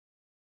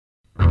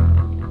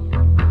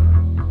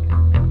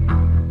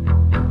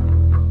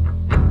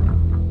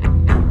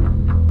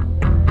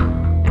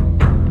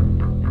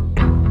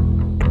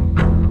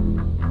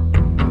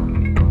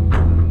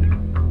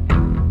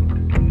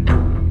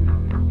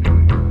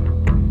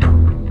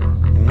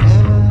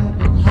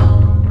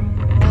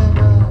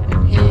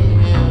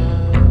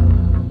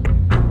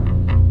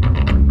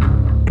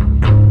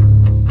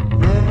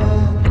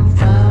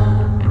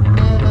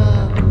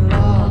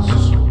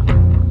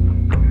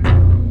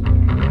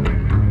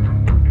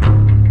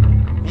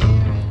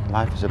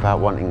Life is about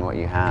wanting what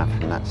you have,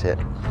 and that's it.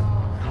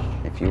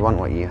 If you want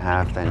what you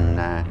have, then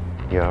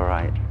you're all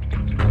right.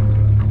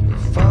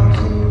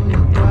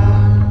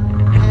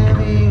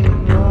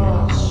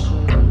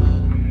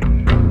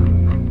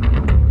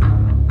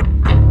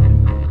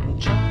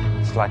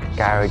 It's like a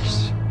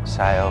garage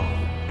sale.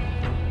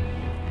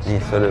 You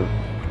sort of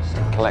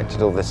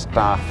collected all this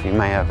stuff. You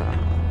may have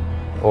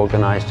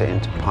organised it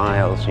into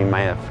piles. You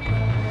may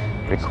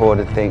have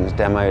recorded things,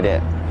 demoed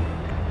it.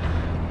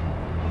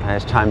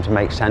 It's time to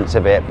make sense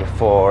of it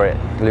before it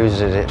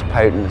loses its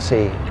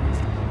potency.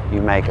 You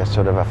make a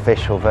sort of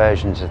official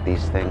versions of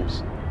these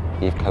things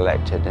you've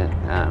collected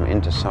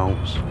into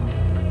songs.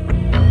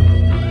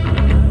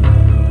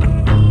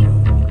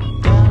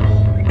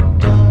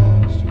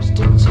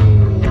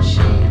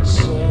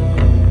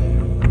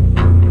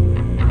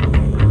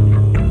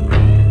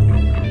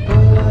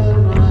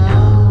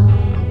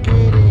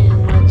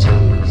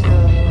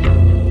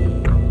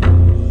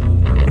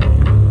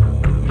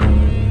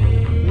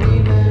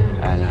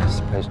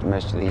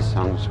 Most of these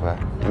songs were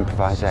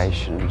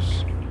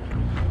improvisations,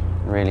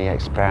 really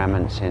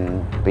experiments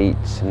in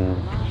beats and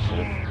sort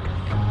of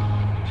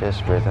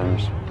just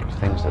rhythms,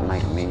 things that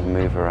make me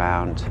move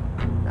around,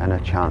 and a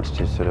chance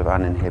to sort of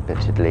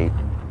uninhibitedly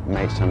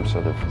make some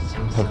sort of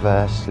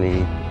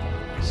perversely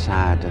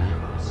sad,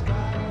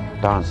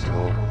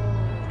 danceable,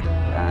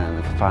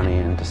 and funny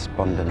and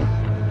despondent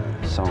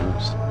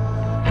songs.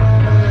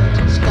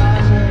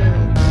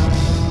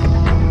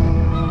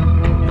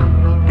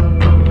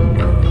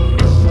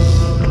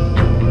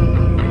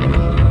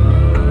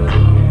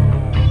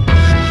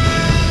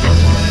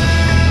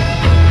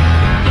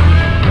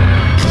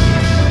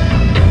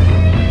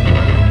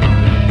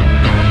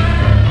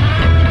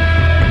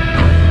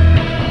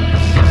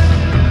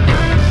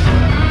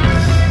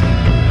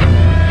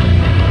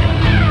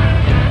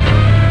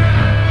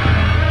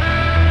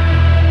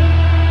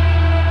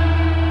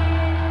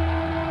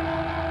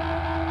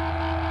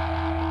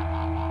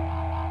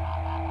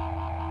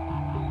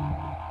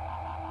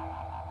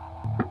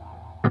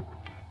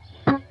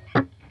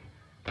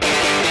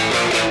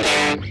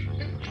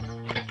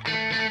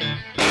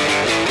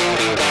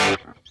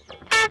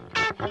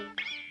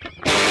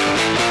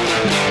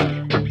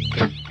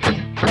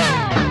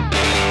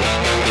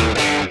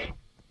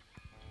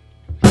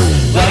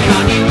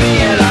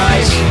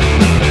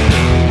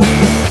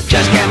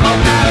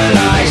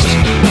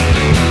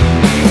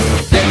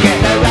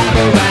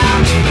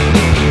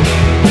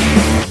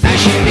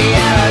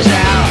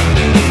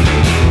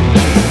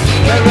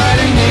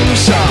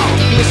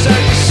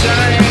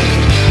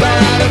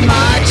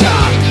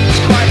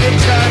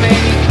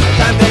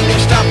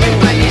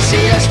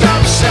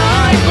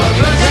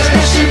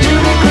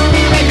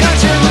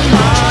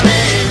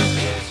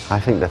 I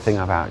think the thing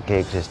about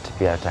gigs is to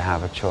be able to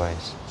have a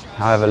choice.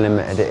 However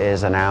limited it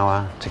is, an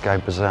hour to go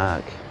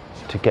berserk,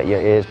 to get your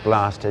ears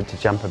blasted, to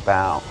jump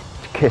about,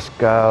 to kiss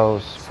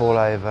girls, fall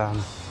over,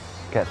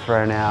 get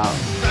thrown out.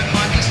 Don't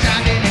mind me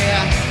standing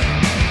here,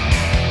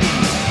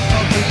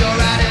 hopefully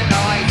you're out at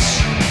night.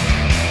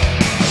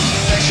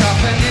 They're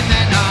sharpening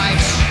their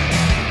knives,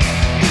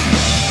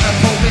 and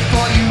fall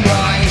before you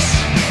rise.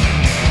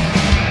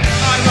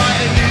 I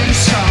write a new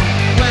song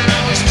when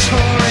I was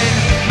touring,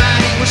 man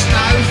it was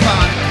no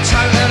fun.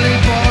 Totally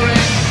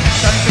boring.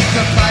 Don't think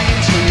of playing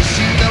till you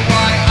see the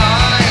white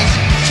eyes.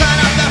 Turn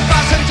up the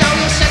fuss and dull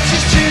your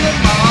senses to the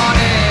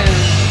morning.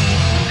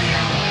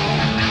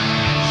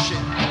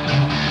 Shit.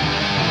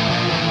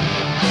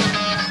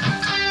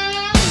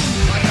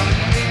 Why don't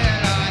you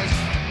realise?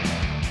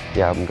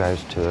 The album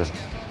goes to a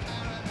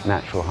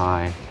natural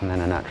high and then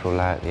a natural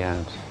low at the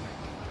end.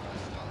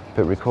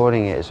 But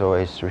recording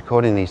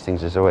these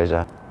things is always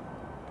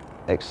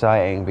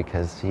exciting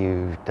because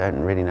you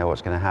don't really know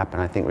what's going to happen.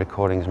 I think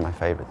recording is my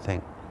favourite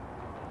thing.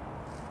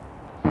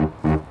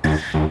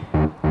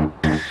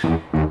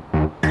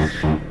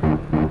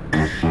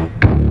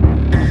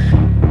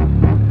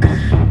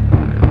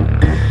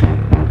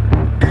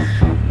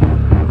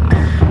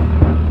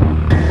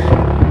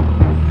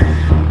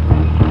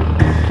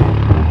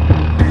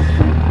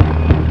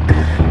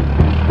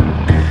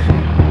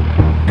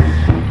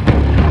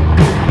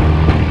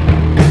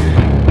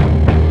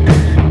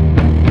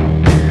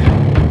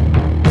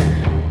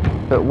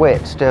 But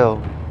wit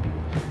still,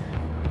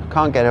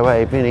 can't get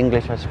away. Being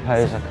English, I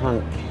suppose, I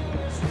can't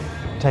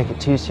take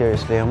it too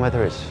seriously on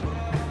whether it's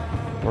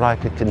what I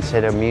could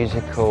consider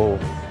musical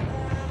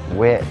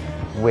wit,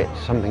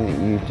 something that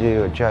you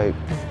do, a joke,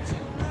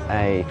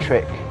 a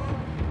trick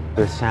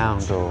with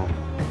sound or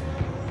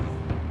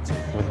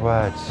with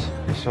words.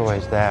 It's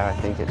always there. I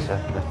think it's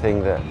a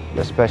thing that,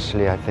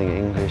 especially I think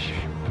English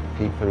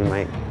people who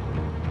make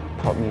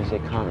pop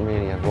music can't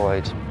really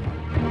avoid.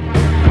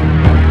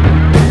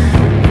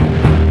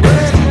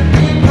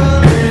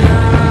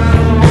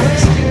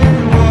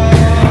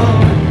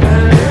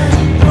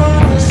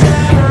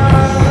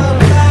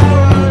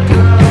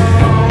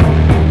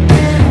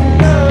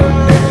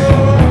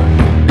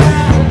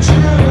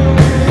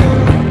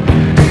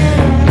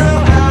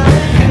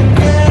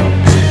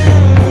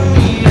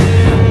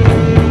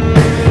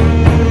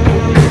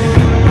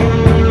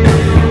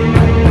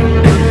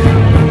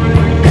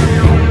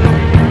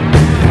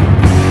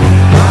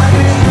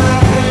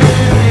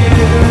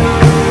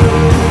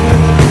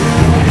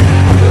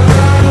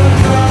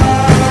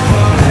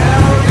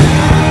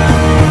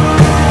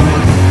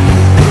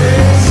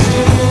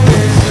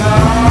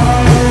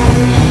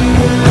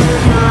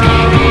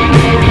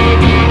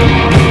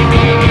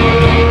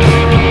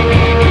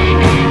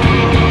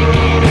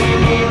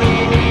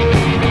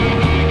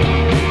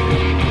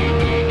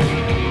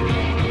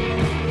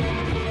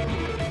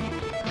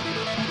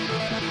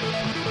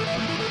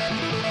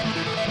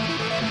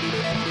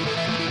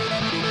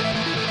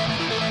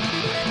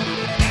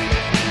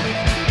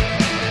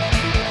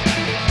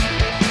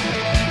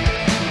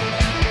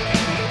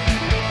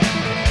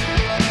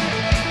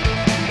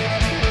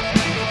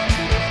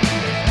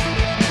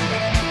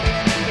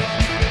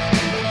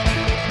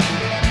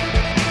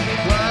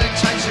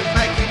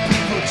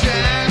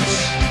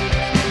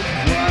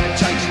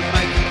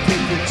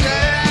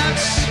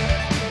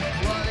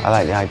 I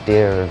like the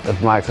idea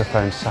of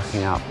microphones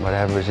sucking up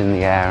whatever is in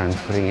the air and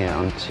putting it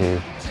onto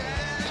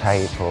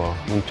tape or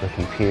onto a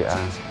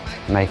computer,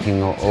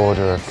 making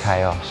order of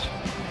chaos.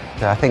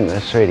 So I think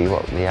that's really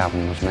what the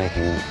album was,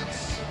 making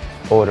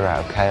order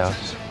out of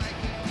chaos.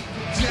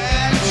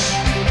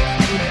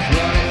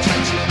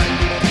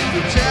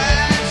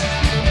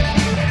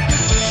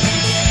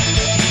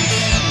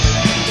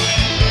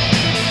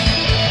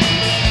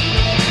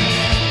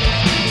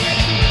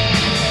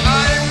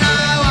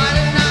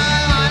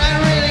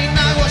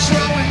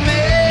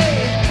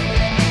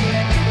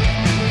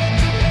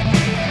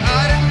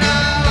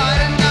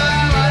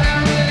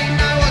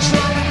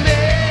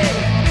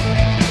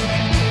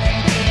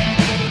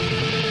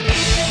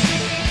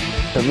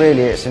 But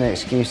really it's an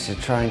excuse to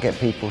try and get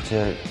people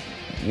to,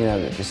 you know,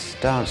 this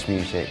dance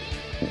music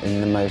in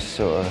the most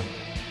sort of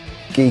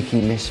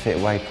geeky misfit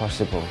way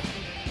possible.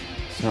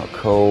 It's not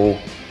cool,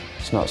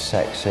 it's not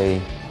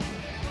sexy,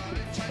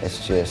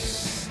 it's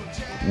just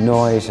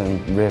noise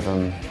and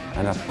rhythm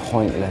and a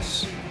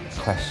pointless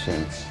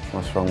question.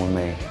 What's wrong with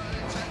me?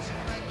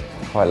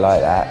 I quite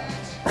like that.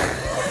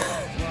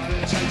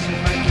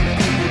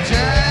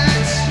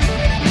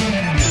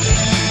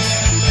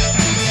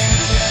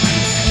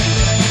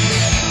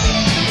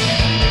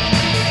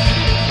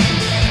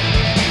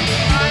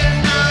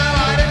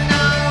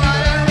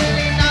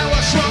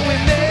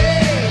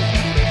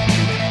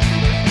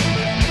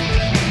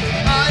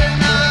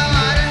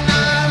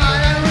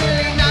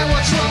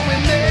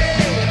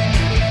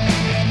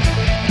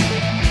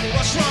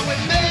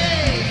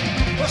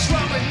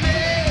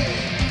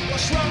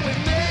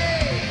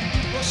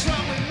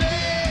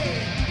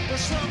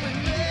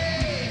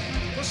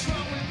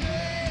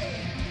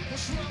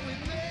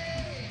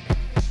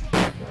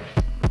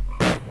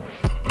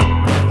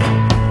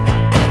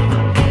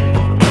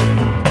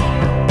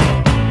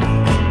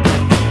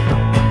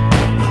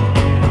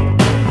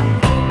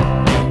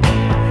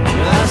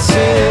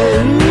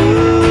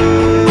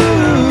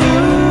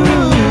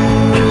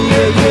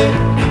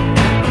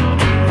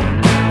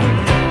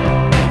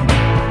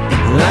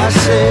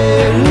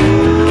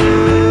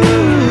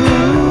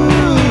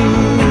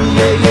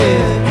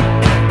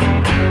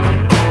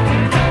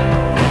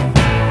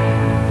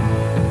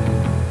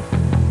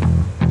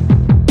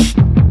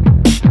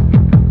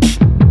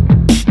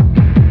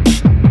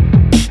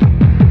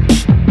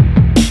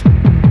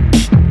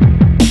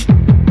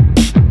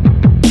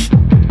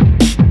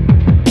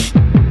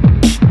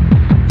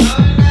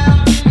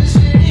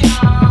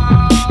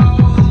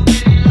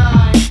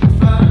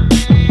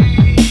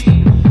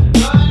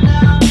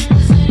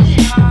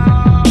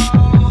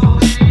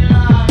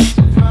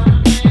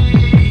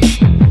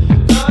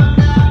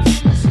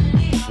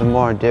 The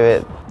more I do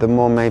it, the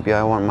more maybe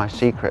I want my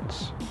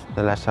secrets,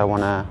 the less I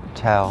want to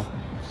tell.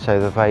 So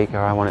the vaguer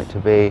I want it to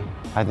be.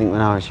 I think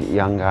when I was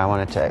younger I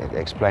wanted to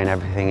explain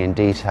everything in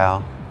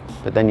detail,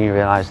 but then you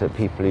realise that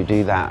people who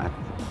do that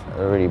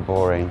are really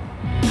boring.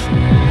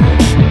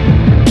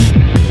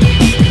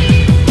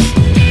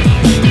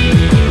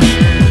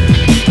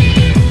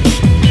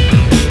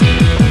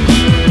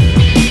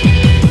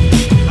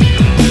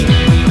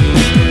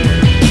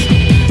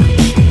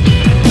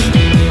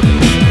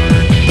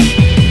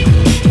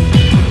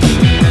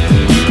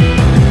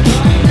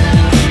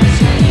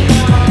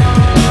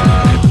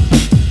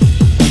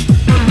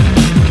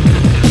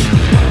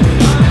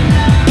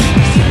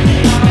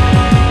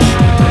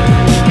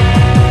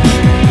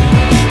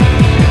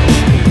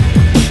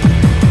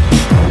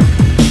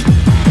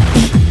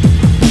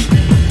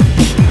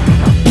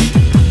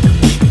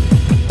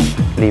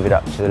 Leave it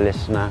up to the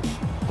listener.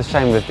 The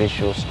same with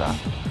visual stuff.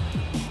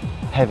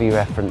 Heavy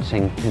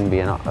referencing can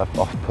be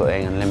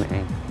off-putting and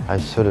limiting. I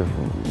sort of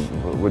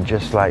would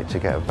just like to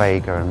get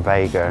vaguer and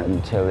vaguer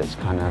until it's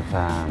kind of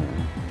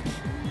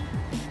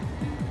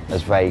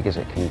as vague as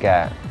it can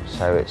get.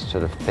 So it's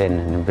sort of thin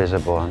and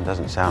invisible and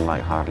doesn't sound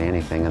like hardly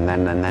anything. And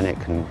then it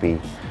can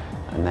be,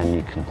 and then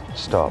you can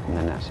stop, and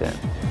then that's it.